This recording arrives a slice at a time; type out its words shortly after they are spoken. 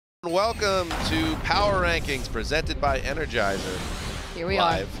Welcome to Power Rankings presented by Energizer. Here we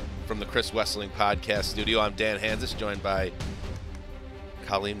live are. From the Chris Wessling podcast studio. I'm Dan Hansis, joined by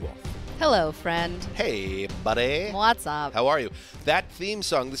Colleen Wolf. Hello, friend. Hey, buddy. What's up? How are you? That theme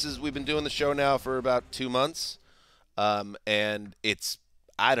song, we've been doing the show now for about 2 months, and it's,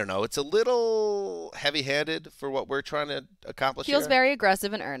 I don't know, it's a little heavy-handed for what we're trying to accomplish Feels here. very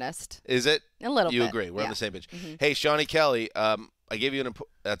aggressive and earnest. Is it? A little You bit. agree. We're on Yeah. the same page. Mhm. Hey, Shawnee Kelly, I gave you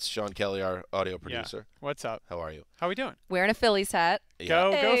that's Sean Kelly, our audio producer. Yeah. What's up? How are you? How we doing? Wearing a Phillies hat.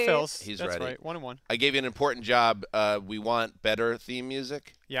 Go Hey. Phils. He's That's ready. right. 1-1. I gave you an important job. We want better theme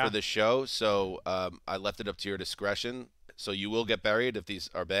music Yeah. for the show, so I left it up to your discretion. So you will get buried if these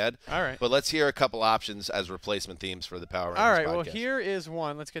are bad. All right. But let's hear a couple options as replacement themes for the Power Rangers All right. podcast. Well, here is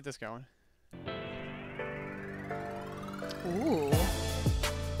one. Let's get this going. Ooh.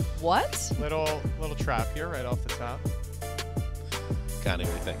 What? Little trap here right off the top. Connie,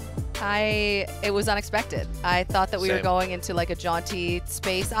 what do you think? It was unexpected. I thought that we were Same. going into like a jaunty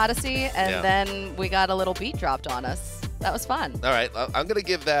space odyssey, and Yeah. then we got a little beat dropped on us. That was fun. All right, I'm going to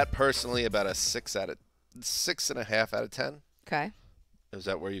give that personally about a 6.5 out of 10. Okay. Is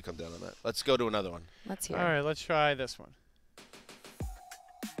that where you come down on that? Let's go to another one. Let's hear All right. Let's try this one.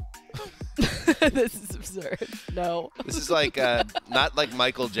 it. This is absurd. No. This is like not like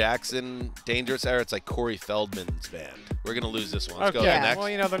Michael Jackson, Dangerous Era. It's like Corey Feldman's band. We're going to lose this one. Let's go Okay. to the Yeah. next. Well,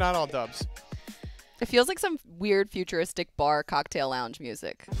 you know they're not all dubs. It feels like some weird futuristic bar cocktail lounge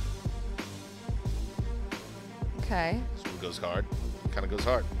music. Okay. This one goes hard. Kind of goes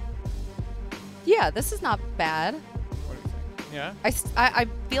hard. Yeah, this is not bad. What do you think? Yeah. I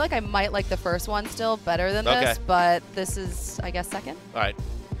feel like I might like the first one still better than Okay. this, but this is, I guess, second. All right.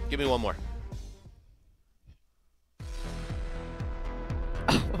 Give me one more.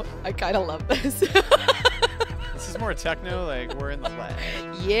 I kind of love this. This is more techno. Like we're in the lab.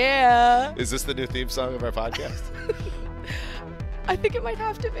 Yeah. Is this the new theme song of our podcast? I think it might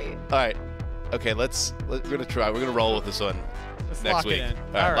have to be. All right. Okay, we're going to try. We're going to roll with this one. Let's Next lock week. it in.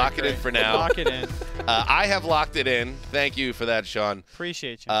 All right, lock it in great. for now. Lock it in. I have locked it in. Thank you for that, Sean.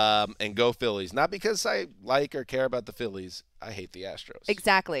 Appreciate you. And go Phillies. Not because I like or care about the Phillies. I hate the Astros.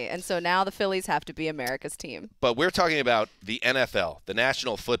 Exactly. And so now the Phillies have to be America's team. But we're talking about the NFL, the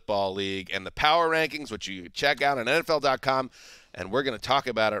National Football League, and the power rankings, which you can check out on NFL.com. And we're going to talk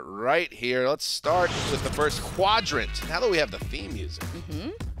about it right here. Let's start with the first quadrant. Now that we have the theme music.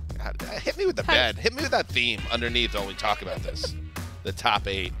 Hit me with the bed. Hit me with that theme underneath while we talk about this. The top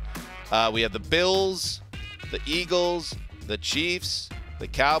 8. We have the Bills, the Eagles, the Chiefs, the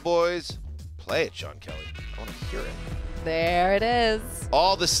Cowboys. Play it, Sean Kelly. I want to hear it. There it is.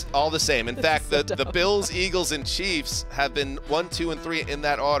 All the same. In fact, so the dumb. Bills, Eagles, and Chiefs have been 1, 2, and 3 in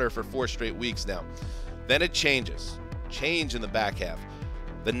that order for 4 straight weeks now. Then it changes. Change in the back half.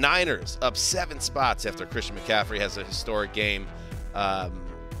 The Niners up 7 spots after Christian McCaffrey has a historic game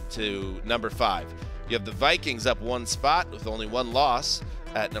to number 5. You have the Vikings up 1 spot with only 1 loss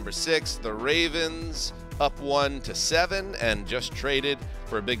at number 6. The Ravens up 1 to 7 and just traded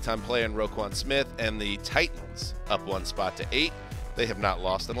for a big-time player in Roquan Smith. And the Titans up 1 spot to 8. They have not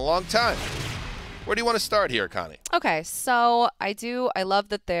lost in a long time. Where do you want to start here, Connie? Okay, so I love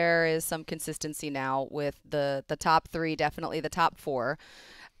that there is some consistency now with the top 3, definitely the top 4.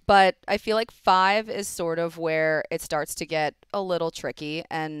 But I feel like 5 is sort of where it starts to get a little tricky,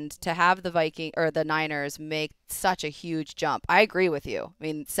 and to have the Niners make such a huge jump. I agree with you. I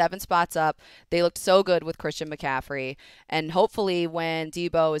mean, 7 spots up. They looked so good with Christian McCaffrey, and hopefully when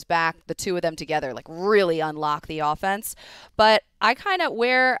Debo is back, the two of them together like really unlock the offense. But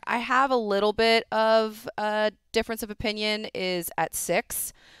where I have a little bit of a difference of opinion is at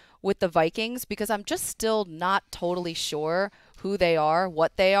 6 with the Vikings, because I'm just still not totally sure who they are,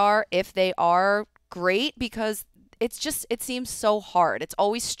 what they are, if they are great, because it seems so hard. It's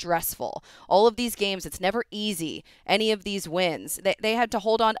always stressful. All of these games, it's never easy. Any of these wins, they had to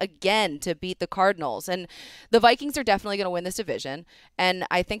hold on again to beat the Cardinals. And the Vikings are definitely going to win this division. And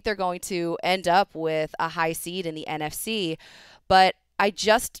I think they're going to end up with a high seed in the NFC. But I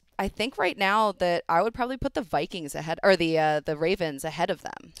think right now that I would probably put the Vikings ahead, or the Ravens ahead of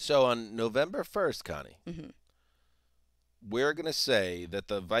them. So on November 1st, Connie, we're going to say that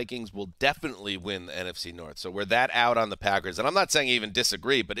the Vikings will definitely win the NFC North. So we're that out on the Packers. And I'm not saying I even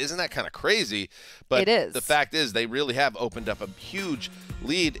disagree, but isn't that kind of crazy? But It is. The fact is they really have opened up a huge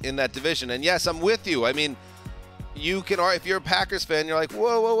lead in that division. And yes, I'm with you. I mean, you can, if you're a Packers fan, you're like,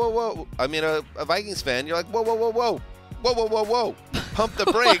 whoa, whoa, whoa, whoa. I mean, a Vikings fan, you're like, whoa, whoa, whoa, whoa. Whoa, whoa, whoa, whoa. Pump the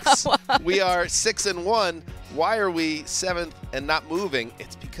brakes. We are 6-1. Why are we 7th and not moving?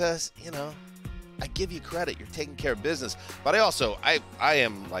 It's because, I give you credit. You're taking care of business. But I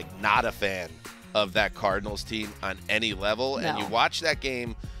am like not a fan of that Cardinals team on any level. No. And you watch that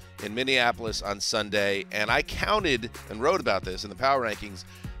game in Minneapolis on Sunday, and I counted and wrote about this in the power rankings,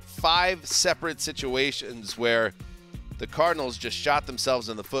 5 separate situations where the Cardinals just shot themselves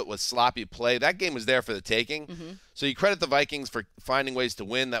in the foot with sloppy play. That game was there for the taking. So you credit the Vikings for finding ways to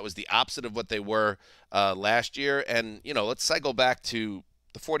win. That was the opposite of what they were last year. And, let's cycle back to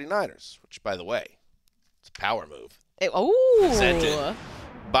the 49ers, which, by the way, it's a power move. Presented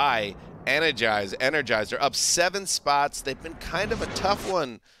by Energize. They're up 7 spots. They've been kind of a tough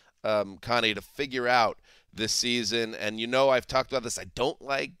one, Connie, to figure out this season. And I've talked about this. I don't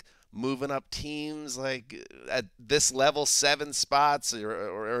like moving up teams like at this level, 7 spots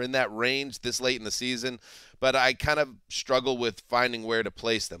or in that range this late in the season. But I kind of struggle with finding where to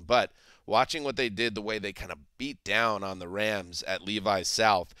place them. But watching what they did, the way they kind of beat down on the Rams at Levi's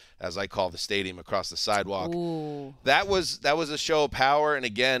South, as I call the stadium across the sidewalk, that was a show of power. And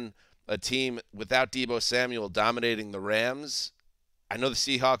again, a team without Deebo Samuel dominating the Rams. I know the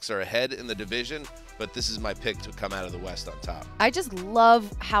Seahawks are ahead in the division, but this is my pick to come out of the West on top. I just love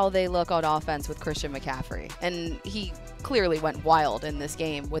how they look on offense with Christian McCaffrey. And he clearly went wild in this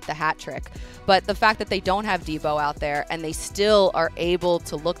game with the hat trick. But the fact that they don't have Deebo out there and they still are able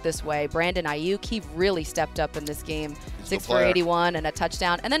to look this way. Brandon Ayuk, he really stepped up in this game. 6 for 81 and a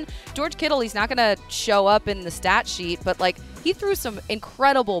touchdown. And then George Kittle, he's not going to show up in the stat sheet, but he threw some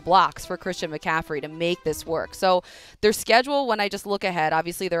incredible blocks for Christian McCaffrey to make this work. So their schedule, when I just look ahead,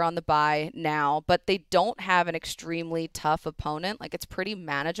 obviously they're on the bye now, but they don't have an extremely tough opponent. It's pretty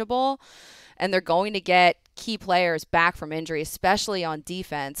manageable. And they're going to get key players back from injury, especially on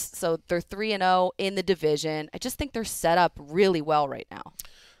defense. So they're 3-0 in the division. I just think they're set up really well right now.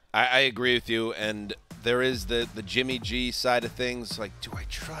 I agree with you. And there is the Jimmy G side of things. Do I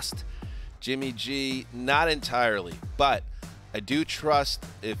trust Jimmy G? Not entirely. But I do trust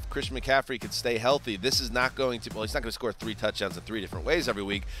if Christian McCaffrey could stay healthy, this is not going to – well, he's not going to score 3 touchdowns in 3 different ways every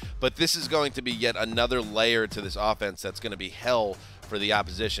week, but this is going to be yet another layer to this offense that's going to be hell for the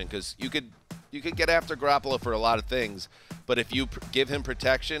opposition because you could get after Garoppolo for a lot of things, but if you give him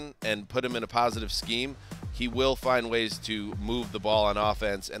protection and put him in a positive scheme, he will find ways to move the ball on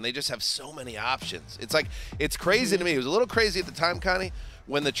offense, and they just have so many options. It's crazy to me. It was a little crazy at the time, Connie,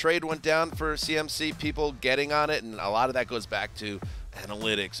 when the trade went down for CMC, people getting on it, and a lot of that goes back to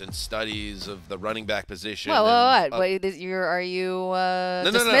analytics and studies of the running back position. Well, what? Are you dismissing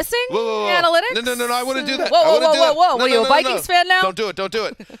analytics? No, I wouldn't do that. Whoa. What are you, a Vikings fan now? Don't do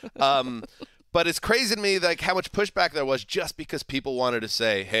it. But it's crazy to me how much pushback there was just because people wanted to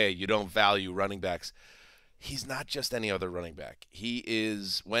say, hey, you don't value running backs. He's not just any other running back. He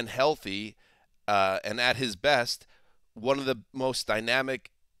is, when healthy and at his best, one of the most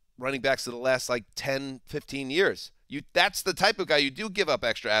dynamic running backs of the last 10, 15 years. That's the type of guy you do give up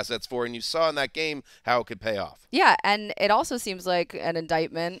extra assets for, and you saw in that game how it could pay off. Yeah, and it also seems like an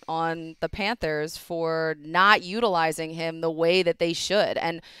indictment on the Panthers for not utilizing him the way that they should.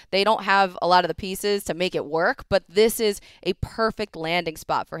 And they don't have a lot of the pieces to make it work, but this is a perfect landing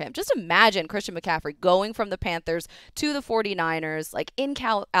spot for him. Just imagine Christian McCaffrey going from the Panthers to the 49ers, in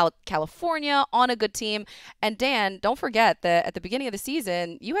California on a good team. And Dan, don't forget that at the beginning of the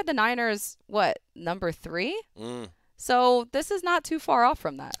season, you had the Niners, number 3? So this is not too far off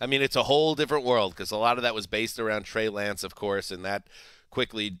from that. I mean, it's a whole different world because a lot of that was based around Trey Lance, of course, and that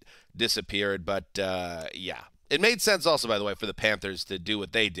quickly disappeared. But, yeah. It made sense also, by the way, for the Panthers to do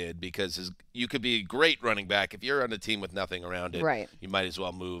what they did because you could be a great running back. If you're on a team with nothing around it, right, you might as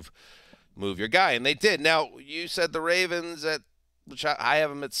well move your guy. And they did. Now, you said the Ravens, which I have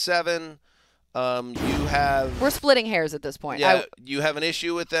them at 7. We're splitting hairs at this point. Yeah, you have an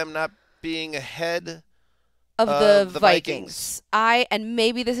issue with them not being ahead of the Vikings. And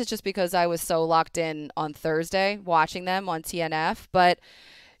maybe this is just because I was so locked in on Thursday watching them on TNF, but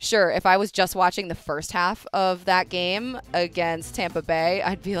sure, if I was just watching the first half of that game against Tampa Bay,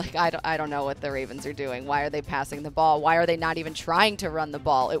 I'd be like, I don't know what the Ravens are doing. Why are they passing the ball? Why are they not even trying to run the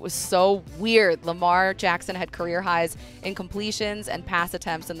ball? It was so weird. Lamar Jackson had career highs in completions and pass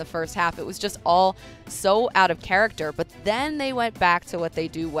attempts in the first half. It was just all so out of character. But then they went back to what they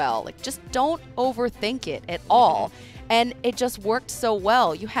do well. Just don't overthink it at all. And it just worked so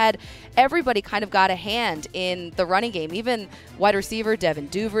well. You had everybody kind of got a hand in the running game, even wide receiver Devin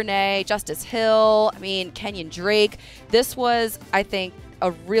Duvernay, Justice Hill, Kenyon Drake. This was, I think,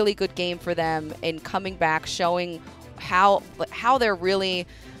 a really good game for them in coming back, showing how they're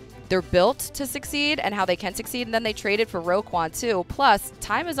built to succeed and how they can succeed. And then they traded for Roquan too. Plus,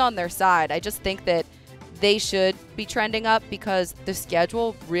 time is on their side. I just think that they should be trending up because the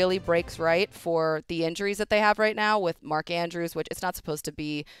schedule really breaks right for the injuries that they have right now with Mark Andrews, which it's not supposed to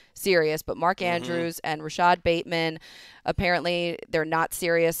be serious, but Mark Andrews and Rashad Bateman, apparently they're not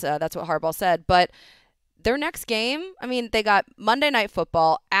serious. That's what Harbaugh said. But their next game, I mean, they got Monday Night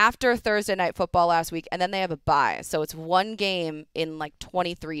Football after Thursday Night Football last week, and then they have a bye. So it's one game in like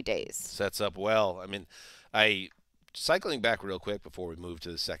 23 days. Sets up well. I mean, cycling back real quick before we move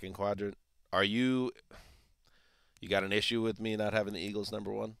to the second quadrant, you got an issue with me not having the Eagles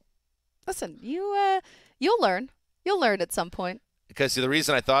number 1? Listen, you'll learn. You'll learn at some point. Because the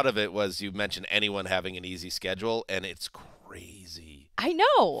reason I thought of it was you mentioned anyone having an easy schedule, and it's crazy. I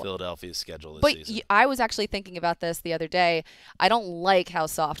know. Philadelphia's schedule this season. But I was actually thinking about this the other day. I don't like how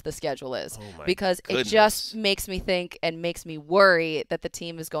soft the schedule is because goodness. It just makes me think and makes me worry that the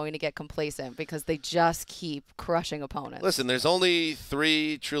team is going to get complacent because they just keep crushing opponents. Listen, there's only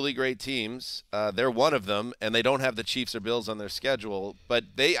 3 truly great teams. They're one of them, and they don't have the Chiefs or Bills on their schedule. But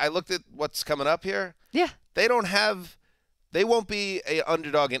I looked at what's coming up here. Yeah. They won't be an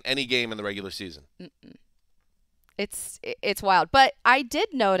underdog in any game in the regular season. Mm-mm. It's wild. But I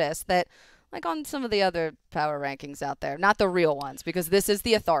did notice that, like on some of the other power rankings out there, not the real ones, because this is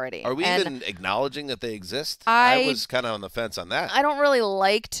the authority. Are we even acknowledging that they exist? I was kind of on the fence on that. I don't really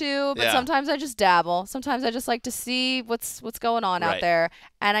like to, but Yeah. sometimes I just dabble. Sometimes I just like to see what's going on out Right. there.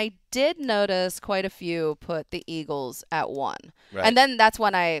 And I did notice quite a few put the Eagles at 1. Right. And then that's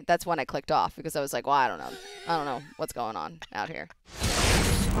when I clicked off because I was like, well, I don't know what's going on out here.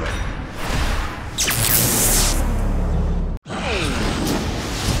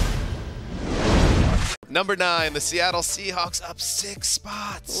 Number 9, the Seattle Seahawks up 6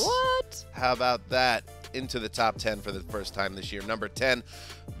 spots. What? How about that? Into the top 10 for the first time this year. Number 10,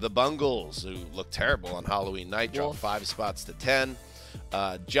 the Bungles, who looked terrible on Halloween night, dropped 5 spots to 10.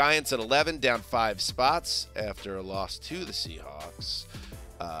 Giants at 11, down 5 spots after a loss to the Seahawks.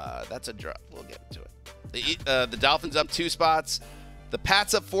 That's a drop. We'll get into it. The Dolphins up 2 spots. The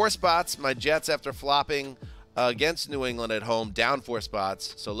Pats up 4 spots. My Jets, after flopping against New England at home, down 4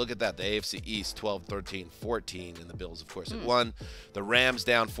 spots. So look at that. The AFC East, 12, 13, 14. And the Bills, of course, at 1. The Rams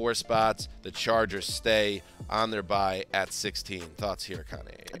down 4 spots. The Chargers stay on their bye at 16. Thoughts here,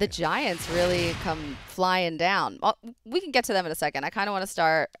 Connie? The Giants really come flying down. Well, we can get to them in a second. I kind of want to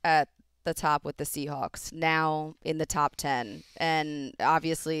start at the top with the Seahawks, now in the top 10. And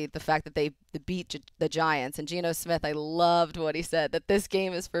obviously the fact that they beat the Giants. And Geno Smith, I loved what he said, that this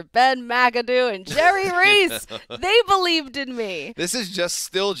game is for Ben McAdoo and Jerry Reese. They believed in me. This is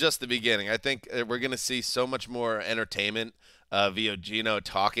still just the beginning. I think we're going to see so much more entertainment via Geno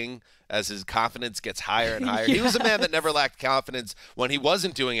talking as his confidence gets higher and higher. Yeah. He was a man that never lacked confidence when he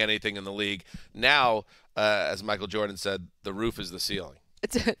wasn't doing anything in the league. Now, as Michael Jordan said, the roof is the ceiling.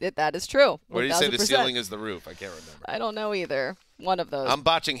 That is true. What did you say? The 1000%. ceiling is the roof. I can't remember. I don't know either. One of those. I'm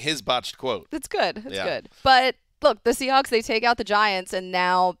botching his botched quote. It's good. It's Yeah. good. But look, the Seahawks, they take out the Giants, and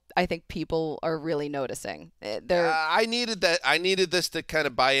now I think people are really noticing. I needed that. I needed this to kind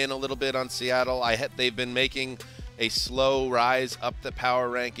of buy in a little bit on Seattle. They've been making a slow rise up the power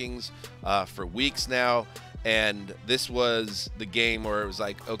rankings for weeks now, and this was the game where it was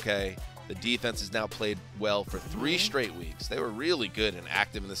like, okay, the defense has now played well for 3 straight weeks. They were really good and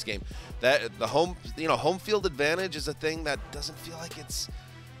active in this game. That the home field advantage is a thing that doesn't feel like it's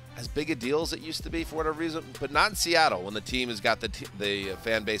as big a deal as it used to be for whatever reason, but not in Seattle when the team has got the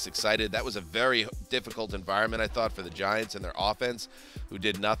fan base excited. That was a very difficult environment, I thought, for the Giants and their offense, who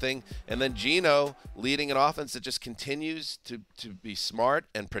did nothing. And then Geno leading an offense that just continues to be smart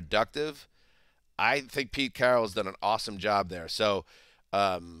and productive. I think Pete Carroll has done an awesome job there. So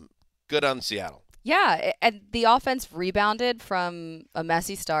good on Seattle. Yeah, and the offense rebounded from a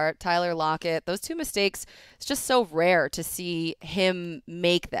messy start. Tyler Lockett, those 2 mistakes, it's just so rare to see him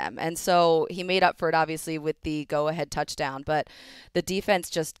make them. And so he made up for it, obviously, with the go-ahead touchdown. But the defense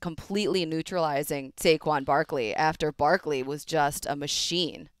just completely neutralizing Saquon Barkley after Barkley was just a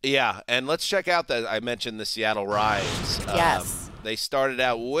machine. Yeah, and let's check out that I mentioned the Seattle Rise. Yes. They started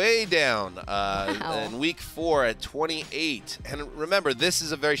out way down Wow. in week 4 at 28. And remember, this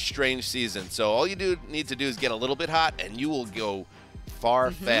is a very strange season. So all you need to do is get a little bit hot, and you will go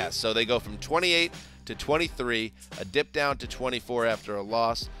far fast. So they go from 28 to 23, a dip down to 24 after a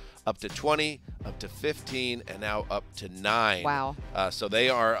loss, up to 20, up to 15, and now up to 9. Wow. So they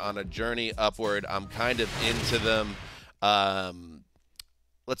are on a journey upward. I'm kind of into them.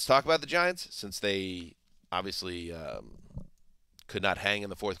 Let's talk about the Giants, since they obviously could not hang in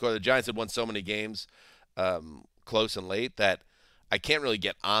the fourth quarter. The Giants had won so many games close and late that I can't really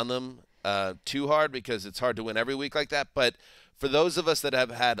get on them too hard, because it's hard to win every week like that. But for those of us that have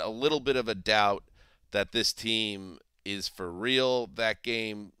had a little bit of a doubt that this team is for real. That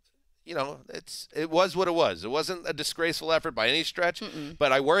game, it was what it was. It wasn't a disgraceful effort by any stretch,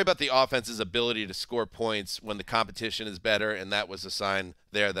 but I worry about the offense's ability to score points when the competition is better, and that was a sign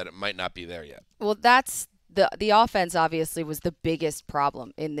there that it might not be there yet. Well, that's the offense obviously was the biggest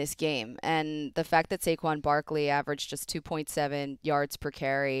problem in this game. And the fact that Saquon Barkley averaged just 2.7 yards per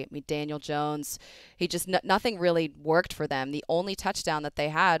carry. I mean, Daniel Jones, he just nothing really worked for them. The only touchdown that they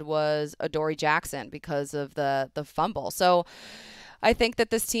had was Adoree Jackson because of the fumble. So I think that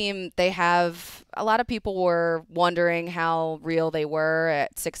this team, they have a lot of people were wondering how real they were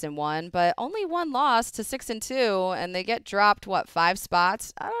at 6-1, but only one loss to 6-2, and they get dropped 5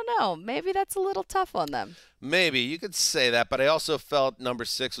 spots. I don't know. Maybe that's a little tough on them. Maybe you could say that, but I also felt number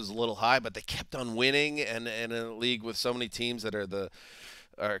 6 was a little high. But they kept on winning, and in a league with so many teams that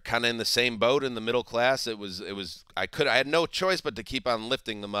are kind of in the same boat in the middle class, I had no choice but to keep on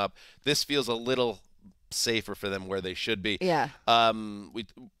lifting them up. This feels a little safer for them where they should be. Yeah.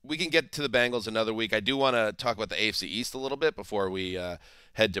 We can get to the Bengals another week. I do want to talk about the AFC East a little bit before we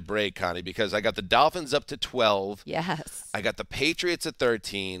head to break, Connie, because I got the Dolphins up to 12. Yes. I got the Patriots at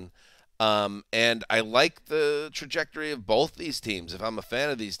 13. And I like the trajectory of both these teams if I'm a fan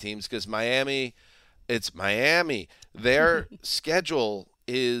of these teams, because Miami. Their schedule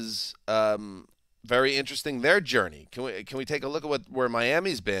is very interesting. Their journey. Can we take a look at where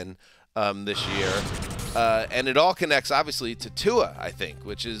Miami's been this year? And it all connects, obviously, to Tua, I think,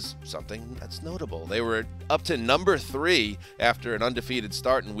 which is something that's notable. They were up to number 3 after an undefeated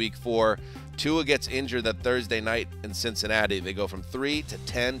start in Week 4. Tua gets injured that Thursday night in Cincinnati. They go from 3 to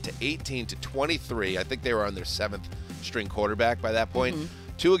 10 to 18 to 23. I think they were on their 7th string quarterback by that point.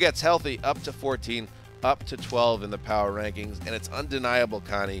 Tua gets healthy, up to 14, up to 12 in the power rankings. And it's undeniable,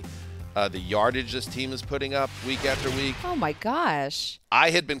 Connie, the yardage this team is putting up week after week. Oh, my gosh.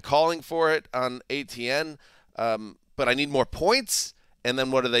 I had been calling for it on ATN, but I need more points. And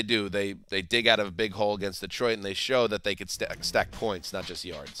then what do? They dig out of a big hole against Detroit, and they show that they could stack points, not just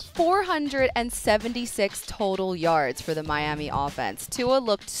yards. 476 total yards for the Miami offense. Tua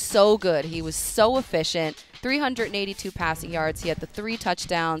looked so good. He was so efficient. 382 passing yards. He had the 3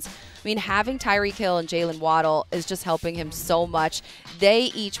 touchdowns. I mean, having Tyreek Hill and Jalen Waddle is just helping him so much.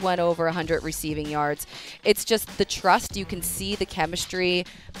 They each went over 100 receiving yards. It's just the trust. You can see the chemistry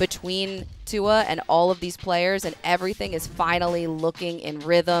between Tua and all of these players, and everything is finally looking in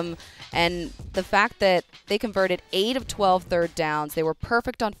rhythm. And the fact that they converted 8 of 12 third downs, they were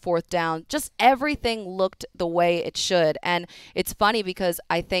perfect on 4th down, just everything looked the way it should. And it's funny because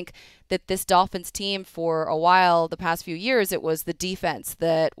I think that this Dolphins team, for a while, the past few years, it was the defense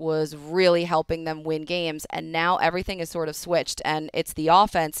that was really helping them win games. And now everything is sort of switched, and it's the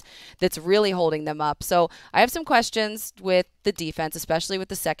offense that's really holding them up. So I have some questions with the defense, especially with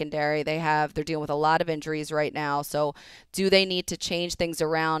the secondary. They're dealing with a lot of injuries right now. So do they need to change things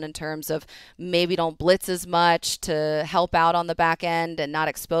around in terms of maybe don't blitz as much to help out on the back end and not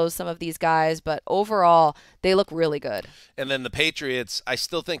expose some of these guys? But overall, they look really good. And then the Patriots, I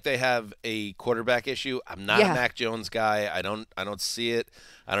still think they have a quarterback issue. I'm not a Mac Jones guy. I don't see it.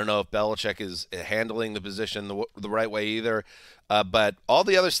 I don't know if Belichick is handling the position the right way either. But all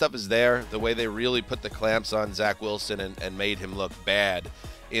the other stuff is there. The way they really put the clamps on Zach Wilson and made him look bad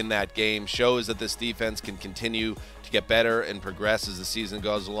in that game shows that this defense can continue to get better and progress as the season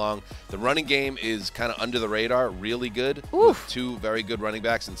goes along. The running game is kind of under the radar, really good. With 2 very good running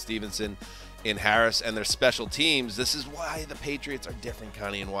backs in Stevenson in Harris, and their special teams. This is why the Patriots are different,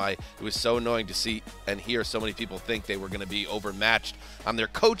 Connie, and why it was so annoying to see and hear so many people think they were going to be overmatched on their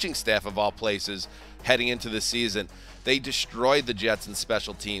coaching staff of all places heading into the season. They destroyed the Jets in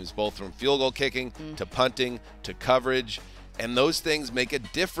special teams, both from field goal kicking to punting to coverage. And those things make a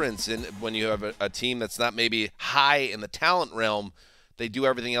difference when you have a team that's not maybe high in the talent realm. They do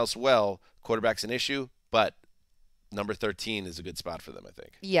everything else well. Quarterback's an issue, but number 13 is a good spot for them, I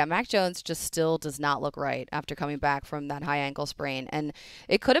think. Yeah, Mac Jones just still does not look right after coming back from that high ankle sprain. And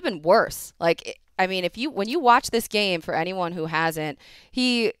it could have been worse. When you watch this game, for anyone who hasn't,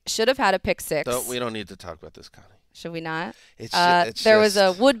 he should have had a pick 6. We don't need to talk about this, Connie. Should we not? There was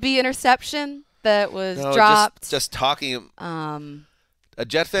a would-be interception that was dropped. Just talking. A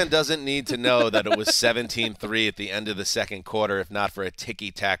Jet fan doesn't need to know that it was 17-3 at the end of the second quarter, if not for a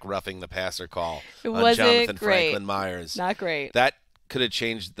ticky-tack roughing the passer call on Jonathan Franklin Myers. Not great. That could have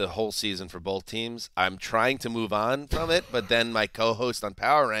changed the whole season for both teams. I'm trying to move on from it, but then my co-host on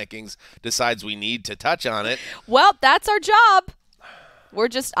Power Rankings decides we need to touch on it. Well, that's our job.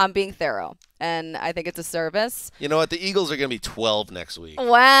 I'm being thorough, and I think it's a service. You know what? The Eagles are going to be 12 next week.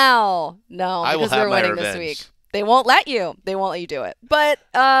 Wow. No, I will because have we're my winning revenge this week. They won't let you. They won't let you do it. But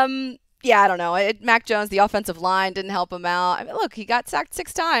yeah, I don't know. Mac Jones, the offensive line didn't help him out. I mean, look, he got sacked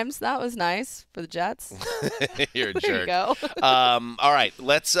 6 times. That was nice for the Jets. You're a jerk. There you go. All right,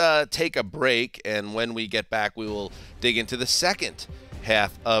 let's take a break, and when we get back, we will dig into the second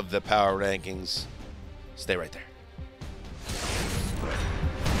half of the power rankings. Stay right there.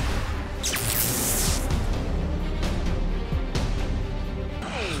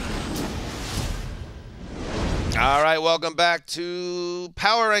 All right, welcome back to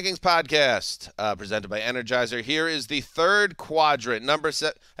Power Rankings Podcast, presented by Energizer. Here is the third quadrant.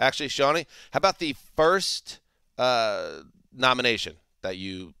 Actually, Shawnee, how about the first nomination that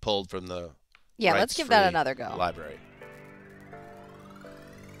you pulled from the let's give that another go. Library.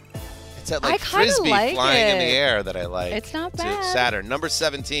 It's that like I kinda frisbee like flying in the it. air that I like. It's not to bad. Saturn. Number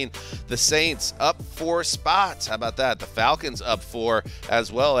 17, the Saints up 4 spots. How about that? The Falcons up 4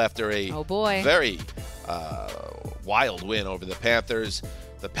 as well after a Oh, boy. very wild win over the Panthers.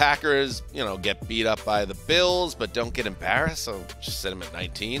 The Packers, get beat up by the Bills, but don't get embarrassed, so just set them at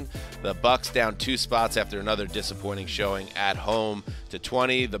 19. The Bucks down 2 spots after another disappointing showing at home to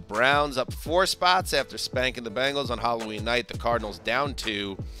 20. The Browns up 4 spots after spanking the Bengals on Halloween night. The Cardinals down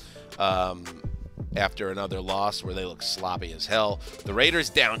 2 after another loss where they look sloppy as hell. The Raiders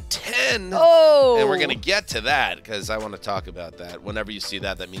down 10. Oh! And we're going to get to that because I want to talk about that. Whenever you see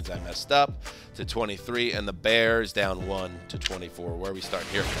that, that means I messed up. To 23. And the Bears down 1 to 24. Where we start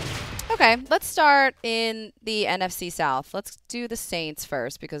here? Okay, let's start in the NFC South. Let's do the Saints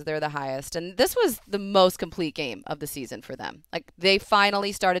first because they're the highest. And this was the most complete game of the season for them. Like, they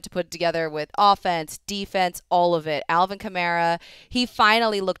finally started to put it together with offense, defense, all of it. Alvin Kamara, he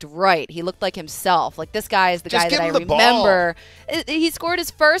finally looked right. He looked like himself. Like, this guy is the Just guy give that I him the remember. He scored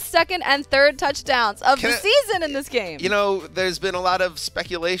his first, second, and third touchdowns of the season in this game. There's been a lot of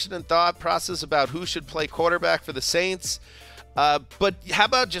speculation and thought process about who should play quarterback for the Saints. But how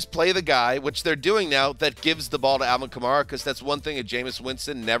about just play the guy, which they're doing now, that gives the ball to Alvin Kamara, because that's one thing that Jameis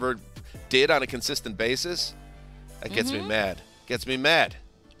Winston never did on a consistent basis. That gets me mad. Gets me mad.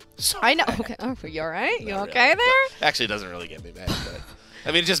 So I know. Okay. Oh, you all right? You Not okay really. there? Actually, it doesn't really get me mad. But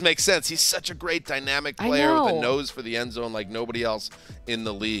I mean, it just makes sense. He's such a great dynamic player with a know. nose for the end zone like nobody else in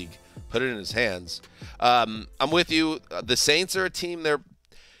the league. Put it in his hands. I'm with you. The Saints are a team.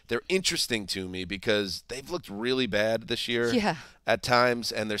 They're interesting to me because they've looked really bad this year at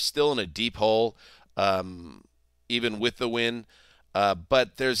times, and they're still in a deep hole, even with the win.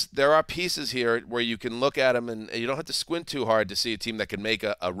 But there are pieces here where you can look at them, and you don't have to squint too hard to see a team that can make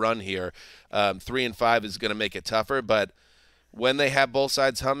a run here. 3 and 5 is going to make it tougher, but when they have both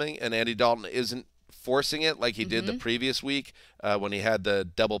sides humming and Andy Dalton isn't forcing it like he did the previous week when he had the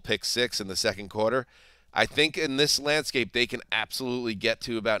double pick 6 in the second quarter, I think in this landscape they can absolutely get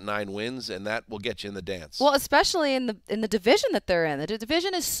to about 9 wins, and that will get you in the dance. Well, especially in the division that they're in. The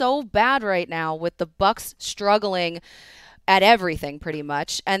division is so bad right now with the Bucks struggling at everything pretty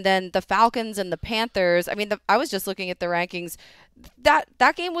much, and then the Falcons and the Panthers. I mean, I was just looking at the rankings.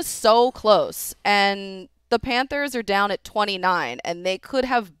 That game was so close, and the Panthers are down at 29, and they could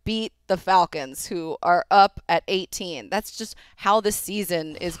have beat the Falcons, who are up at 18. That's just how the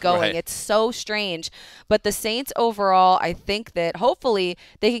season is going. Right. It's so strange. But the Saints overall, I think that hopefully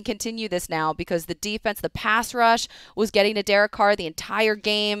they can continue this now because the defense, the pass rush was getting to Derek Carr the entire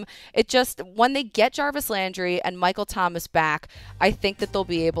game. It just, when they get Jarvis Landry and Michael Thomas back, I think that they'll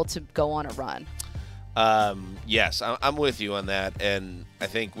be able to go on a run. Yes, I'm with you on that. And I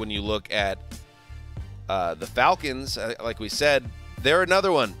think when you look at the Falcons, like we said, they're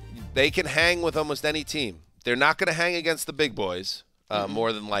another one. They can hang with almost any team. They're not going to hang against the big boys,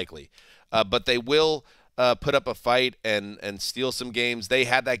 more than likely. But they will put up a fight and steal some games. They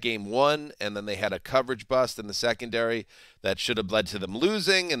had that game won, and then they had a coverage bust in the secondary that should have led to them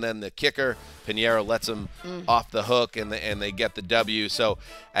losing. And then the kicker, Pinheiro, lets them off the hook, and they get the W. So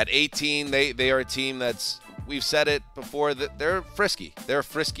at 18, they are a team that's, we've said it before, that they're frisky. They're a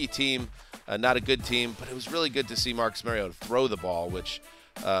frisky team. Not a good team, but it was really good to see Marcus Mariota throw the ball, which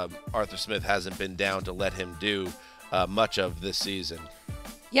Arthur Smith hasn't been down to let him do much of this season.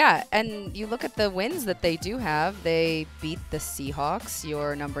 Yeah, and you look at the wins that they do have. They beat the Seahawks,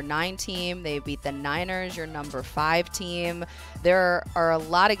 your number 9 team. They beat the Niners, your number 5 team. There are a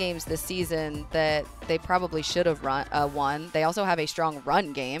lot of games this season that they probably should have won. They also have a strong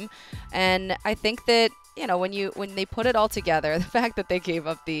run game. And I think that, when they put it all together, the fact that they gave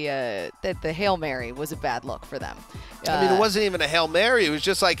up the Hail Mary was a bad look for them. I mean, it wasn't even a Hail Mary. It was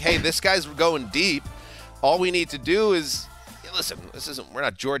just like, hey, this guy's going deep. All we need to do is listen, we're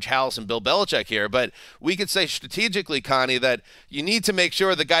not George Halas and Bill Belichick here, but we could say strategically, Connie, that you need to make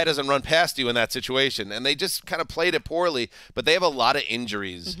sure the guy doesn't run past you in that situation. And they just kind of played it poorly, but they have a lot of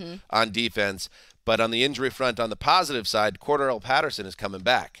injuries on defense. But on the injury front, on the positive side, Cordarrelle Patterson is coming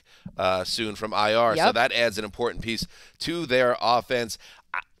back soon from IR. Yep. So that adds an important piece to their offense.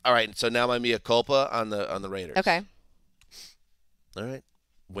 All right, so now my mea culpa on the Raiders. Okay. All right.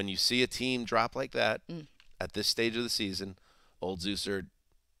 When you see a team drop like that at this stage of the season, old Zeuser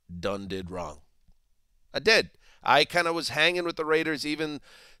done did wrong. I did. I kind of was hanging with the Raiders even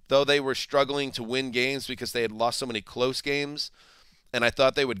though they were struggling to win games because they had lost so many close games. And I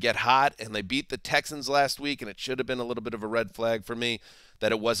thought they would get hot, and they beat the Texans last week, and it should have been a little bit of a red flag for me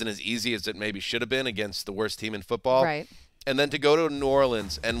that it wasn't as easy as it maybe should have been against the worst team in football. Right. And then to go to New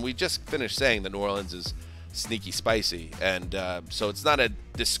Orleans, and we just finished saying that New Orleans is sneaky spicy, and so it's not a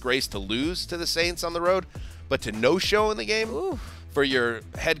disgrace to lose to the Saints on the road, but to no-show in the game for your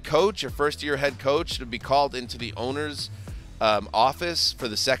head coach, your first-year head coach, to be called into the owner's office for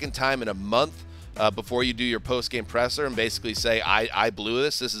the second time in a month, before you do your post-game presser and basically say, I blew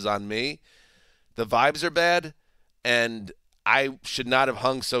this is on me. The vibes are bad, and I should not have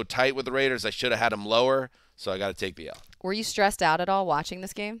hung so tight with the Raiders. I should have had them lower, so I got to take the L. Were you stressed out at all watching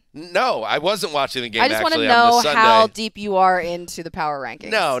this game? No, I wasn't watching the game. I just want to on know the how Sunday. deep you are into the power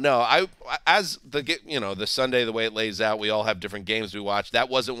rankings. No. As the Sunday, the way it lays out, we all have different games we watch. That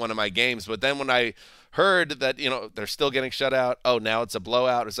wasn't one of my games. But then when I heard that they're still getting shut out, now it's a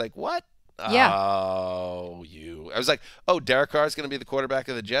blowout. It's like, what? Yeah. I was like, Derek Carr is going to be the quarterback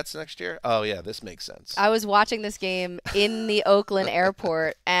of the Jets next year? Oh, yeah, this makes sense. I was watching this game in the Oakland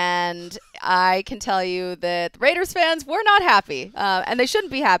airport, and I can tell you that the Raiders fans were not happy, and they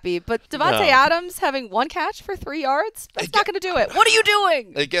shouldn't be happy. But Devontae Adams having one catch for 3 yards, that's not going to do it. What are you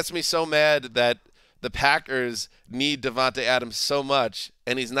doing? It gets me so mad that the Packers need Devontae Adams so much,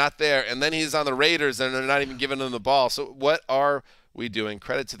 and he's not there. And then he's on the Raiders, and they're not even giving him the ball. So what are we doing?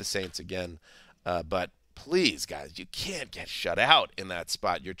 Credit to the Saints again. But please, guys, you can't get shut out in that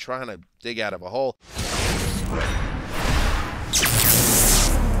spot. You're trying to dig out of a hole.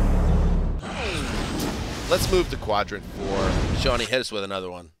 Let's move to quadrant 4. Shawnee, hit us with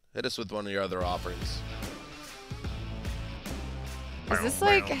another one. Hit us with one of your other offerings. Is this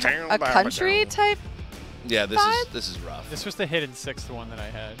like a country type? Yeah, this is rough. This was the hidden sixth one that I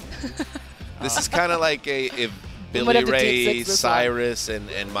had. This is kind of like if might Billy have to Ray, deep six this Cyrus,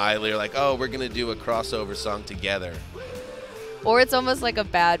 and Miley are like, we're going to do a crossover song together. Or it's almost like a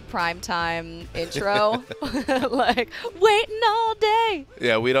bad primetime intro, like waiting all day.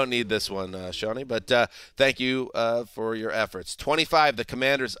 Yeah, we don't need this one, Shawnee, but thank you for your efforts. 25, the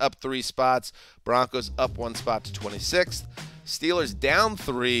Commanders up 3 spots. Broncos up 1 spot to 26th. Steelers down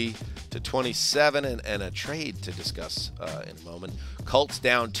 3 to 27, and a trade to discuss in a moment. Colts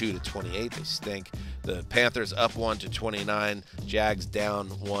down 2 to 28. They stink. The Panthers up 1 to 29. Jags down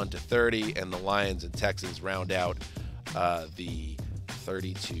 1 to 30. And the Lions and Texans round out the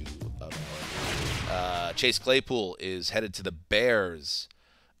 32 of Chase Claypool is headed to the Bears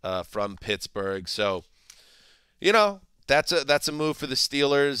from Pittsburgh. So, that's a move for the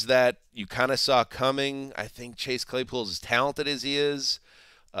Steelers that you kind of saw coming. I think Chase Claypool is as talented as he is.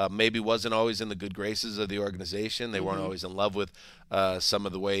 Maybe wasn't always in the good graces of the organization. They weren't always in love with some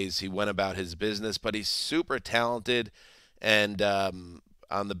of the ways he went about his business, but he's super talented. And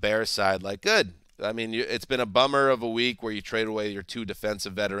on the Bears side, good. I mean, it's been a bummer of a week where you trade away your 2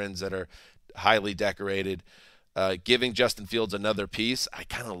 defensive veterans that are highly decorated. Giving Justin Fields another piece, I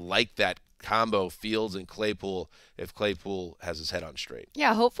kind of like that combo, Fields and Claypool, if Claypool has his head on straight.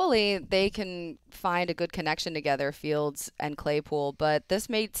 Yeah, hopefully they can find a good connection together, Fields and Claypool. But this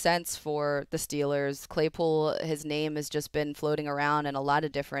made sense for the Steelers. Claypool, his name has just been floating around in a lot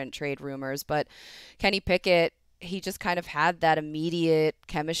of different trade rumors. But Kenny Pickett, he just kind of had that immediate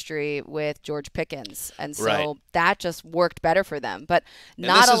chemistry with George Pickens. And so that just worked better for them. But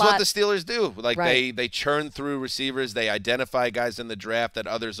not a lot. This is what the Steelers do. Right. They churn through receivers. They identify guys in the draft that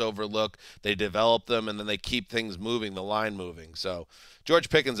others overlook. They develop them, and then they keep things moving, the line moving. So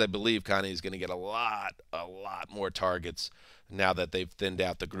George Pickens, I believe, Connie, is going to get a lot more targets now that they've thinned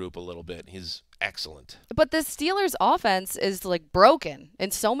out the group a little bit. He's excellent. But the Steelers' offense is broken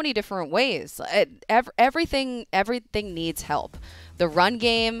in so many different ways. Everything needs help. The run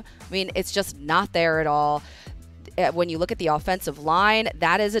game, I mean, it's just not there at all. When you look at the offensive line,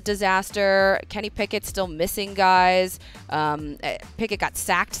 that is a disaster. Kenny Pickett's still missing guys. Pickett got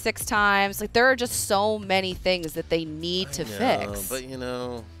sacked 6 times. There are just so many things that they need to fix. But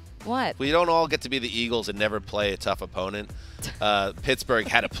What? We don't all get to be the Eagles and never play a tough opponent. Pittsburgh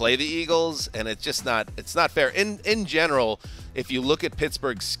had to play the Eagles, and it's not fair. In general, if you look at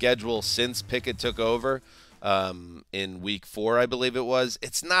Pittsburgh's schedule since Pickett took over in week 4, I believe it was,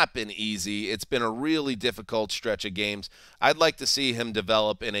 it's not been easy. It's been a really difficult stretch of games. I'd like to see him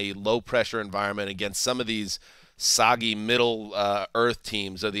develop in a low-pressure environment against some of these soggy middle earth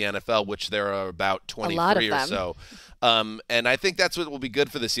teams of the NFL, which there are about 23 or so. And I think that's what will be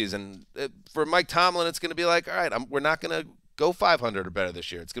good for the season. For Mike Tomlin, it's going to be like, all right, we're not going to go 500 or better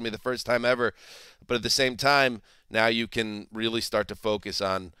this year. It's going to be the first time ever. But at the same time, now you can really start to focus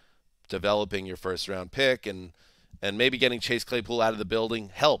on developing your first-round pick, and maybe getting Chase Claypool out of the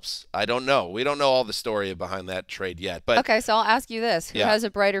building helps. I don't know. We don't know all the story behind that trade yet. But okay, so I'll ask you this. Who Yeah. has a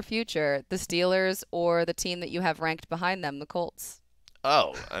brighter future, the Steelers or the team that you have ranked behind them, the Colts?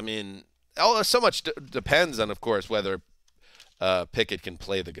 I mean, so much depends on, of course, whether Pickett can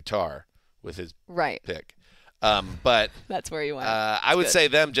play the guitar with his Right. pick. But That's where you went. I would good. say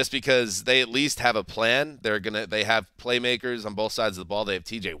them just because they at least have a plan. They have playmakers on both sides of the ball. They have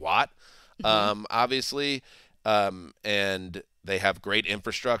T.J. Watt, obviously, and they have great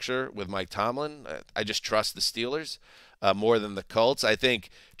infrastructure with Mike Tomlin. I just trust the Steelers more than the Colts. I think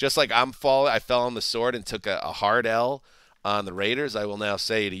just like I fell on the sword and took a hard L on the Raiders. I will now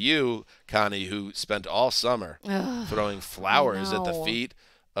say to you, Connie, who spent all summer throwing flowers at the know. feet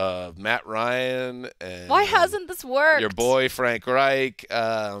of Matt Ryan and Why hasn't this worked? your boy Frank Reich,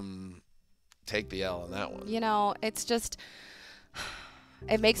 take the L on that one. You know, it's just,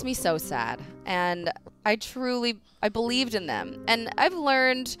 it makes me so sad. And I believed in them. And I've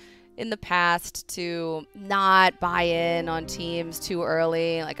learned in the past to not buy in on teams too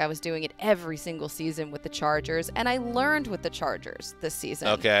early. Like I was doing it every single season with the Chargers. And I learned with the Chargers this season.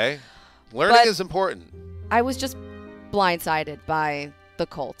 Okay. Learning But- is important. I was just blindsided by the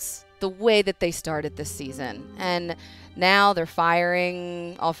Colts, the way that they started this season. And now they're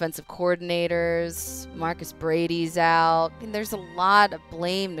firing offensive coordinators. Marcus Brady's out. I mean, there's a lot of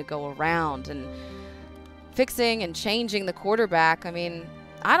blame to go around. And fixing and changing the quarterback, I mean,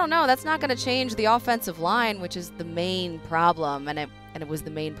 I don't know. That's not going to change the offensive line, which is the main problem. And it was the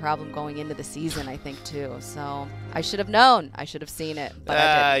main problem going into the season, I think, too. So I should have known. I should have seen it. But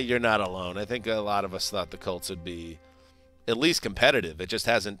I didn't. You're not alone. I think a lot of us thought the Colts would be at least competitive. It just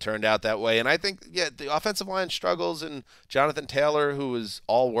hasn't turned out that way. And I think, the offensive line struggles, and Jonathan Taylor, who was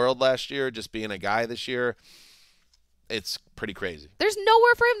all-world last year, just being a guy this year, it's pretty crazy. There's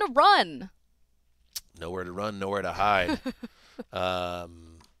nowhere for him to run. Nowhere to run, nowhere to hide.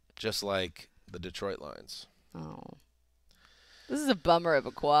 Just like the Detroit Lions. Oh. This is a bummer of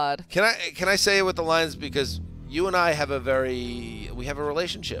a quad. Can I say it with the Lions, because you and I have a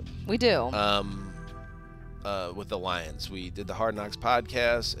relationship We do. with the Lions. We did the Hard Knocks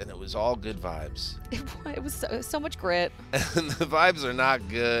podcast, and it was all good vibes. It was so much grit. And the vibes are not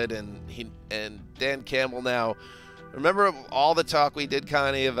good. And Dan Campbell now. Remember all the talk we did,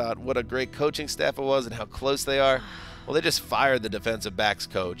 Connie, about what a great coaching staff it was and how close they are? Well, they just fired the defensive backs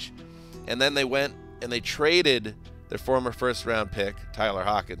coach. And then they went and they traded their former first-round pick, Tyler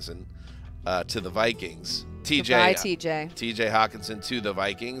Hawkinson, to the Vikings. Goodbye, TJ. TJ Hawkinson to the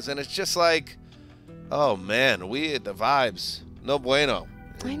Vikings. And it's just like, oh, man, the vibes. No bueno.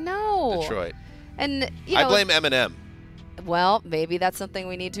 I know. Detroit. And, I blame Eminem. Well, maybe that's something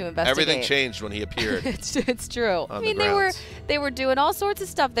we need to investigate. Everything changed when he appeared. It's true. I on mean, the grounds. they were doing all sorts of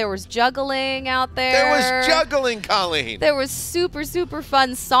stuff. There was juggling out there. There was juggling, Colleen. There was super, super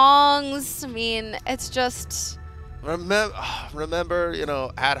fun songs. I mean, it's just... Remember,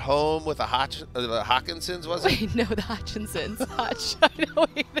 at home with the Hawkinsons, was it? Wait, no, the Hutchinsons. I know.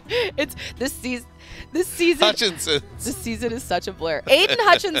 It's this season. Hutchinson. This season is such a blur. Aiden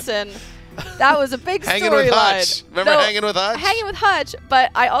Hutchinson. That was a big Hanging with Hutch. storyline. Remember Hanging with Hutch? Hanging with Hutch,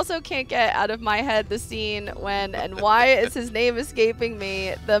 but I also can't get out of my head the scene when, and why is his name escaping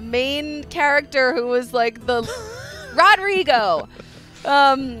me, the main character who was like the Rodrigo.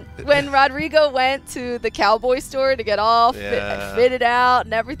 When Rodrigo went to the cowboy store to get all fitted out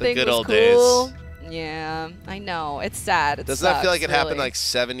and everything The good was old cool. days. Yeah, I know. It's sad. Doesn't that feel like it happened really. like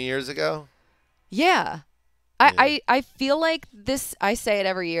 7 years ago? Yeah. I feel like this, I say it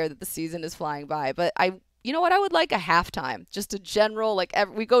every year that the season is flying by, but you know what? I would like a halftime, just a general, like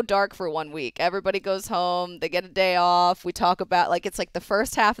we go dark for 1 week. Everybody goes home. They get a day off. We talk about, like, it's like the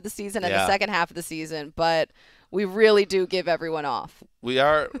first half of the season and the second half of the season, but we really do give everyone off. We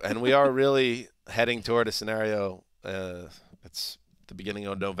are, and we are really heading toward a scenario. It's the beginning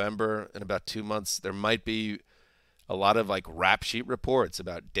of November. In about 2 months, there might be a lot of like rap sheet reports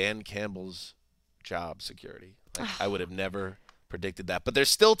about Dan Campbell's job security. Like, I would have never predicted that. But there's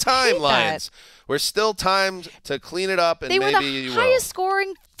still time, hate Lions. We're still time to clean it up, and They were maybe the you highest will.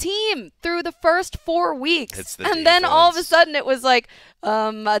 scoring team through the first 4 weeks. It's the and then all of a defense. sudden it was like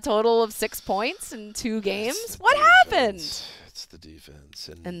a total of 6 points in 2 games. It's the What happened? defense. It's the defense.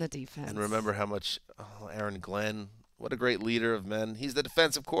 And the defense. And remember how much Aaron Glenn, what a great leader of men. He's the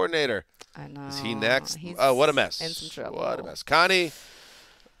defensive coordinator. I know. Is he next? He's Oh, what a mess. in some trouble. What a mess. Connie,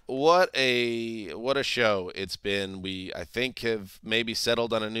 what a show it's been. We, I think, have maybe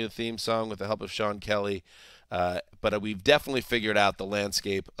settled on a new theme song with the help of Sean Kelly. But we've definitely figured out the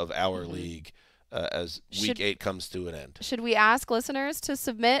landscape of our league as Week 8 comes to an end. Should we ask listeners to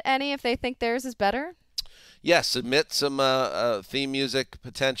submit any if they think theirs is better? Yes, submit some theme music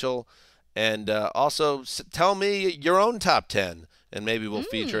potential. And also tell me your own top 10, and maybe we'll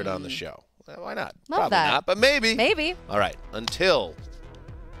feature it on the show. Well, why not? Love Probably that. not, but maybe. Maybe. All right, until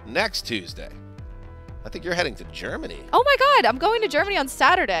next Tuesday. I think you're heading to Germany. Oh my God, I'm going to Germany on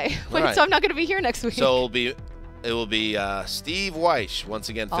Saturday. All right. So I'm not going to be here next week. So it will be Steve Weish once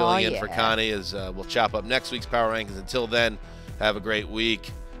again filling in for yeah. Connie as we'll chop up next week's Power Rankings. Until then, have a great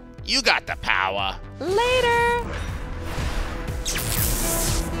week. You got the power. Later.